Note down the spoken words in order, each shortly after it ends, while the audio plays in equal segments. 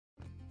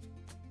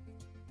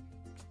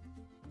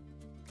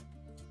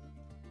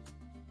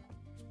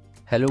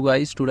Hello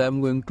guys, today I'm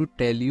going to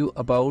tell you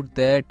about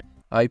that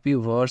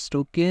IPVERSE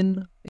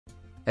token,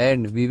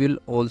 and we will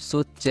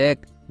also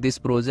check this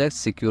project's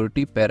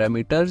security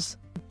parameters.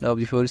 Now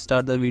before we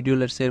start the video,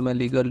 let's share my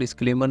legal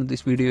disclaimer.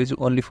 This video is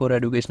only for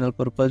educational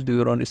purpose. Do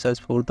your own research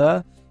for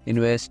the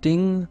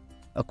investing.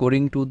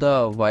 According to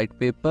the white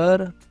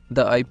paper,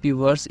 the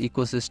IPVERSE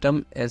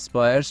ecosystem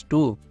aspires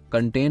to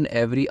contain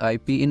every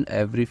IP in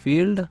every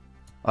field.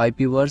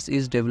 IPVERSE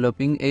is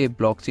developing a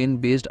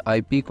blockchain-based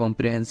IP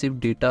comprehensive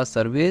data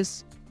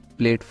service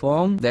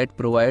platform that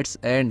provides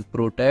and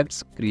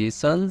protects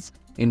creations,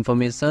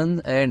 information,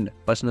 and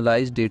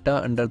personalized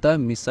data under the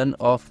mission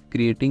of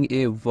creating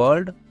a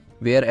world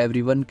where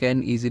everyone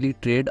can easily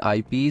trade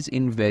IPs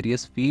in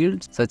various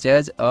fields such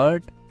as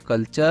art,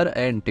 culture,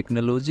 and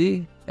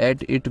technology.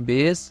 At its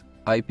base,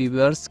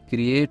 IPVERSE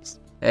creates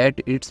an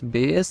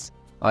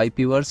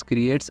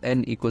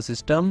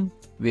ecosystem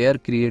where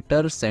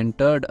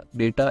creator-centered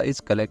data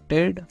is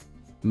collected,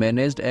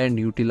 managed, and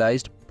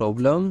utilized.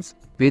 Problems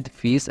with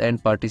fees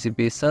and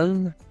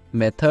participation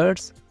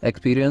methods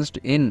experienced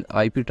in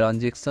IP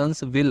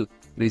transactions will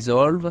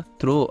resolve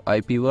through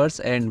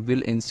IPVERSE and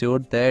will ensure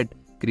that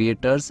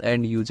creators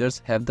and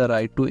users have the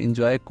right to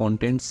enjoy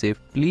content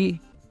safely.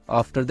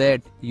 After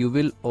that, you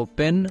will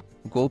open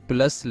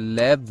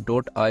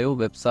GoPlusLab.io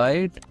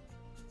website.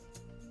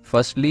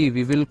 Firstly,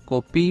 we will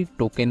copy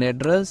token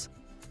address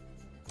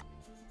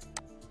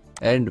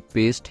and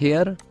paste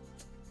here.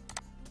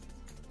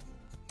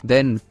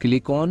 Then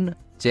click on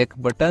check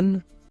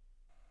button.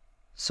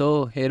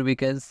 So here we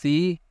can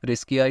see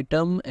risky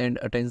item and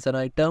attention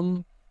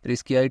item.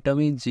 Risky item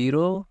is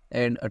 0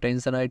 and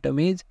attention item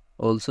is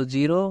also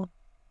 0.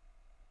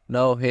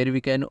 Now here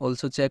we can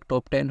also check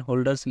top 10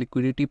 holders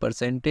liquidity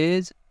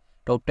percentage.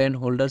 Top 10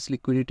 holders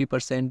liquidity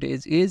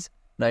percentage is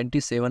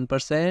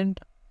 97%.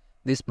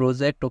 This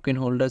project token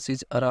holders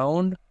is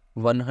around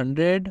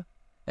 100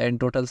 and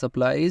total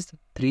supply is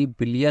 3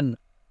 billion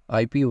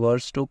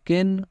IPVERSE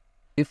token.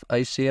 If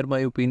I share my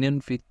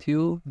opinion with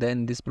you,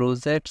 then this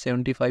project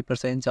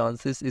 75%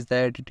 chances is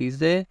that it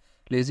is a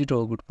legit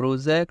or good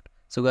project.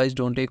 So guys,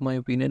 don't take my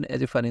opinion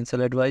as a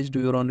financial advice.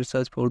 Do your own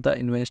research for the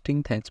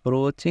investing. Thanks for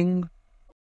watching.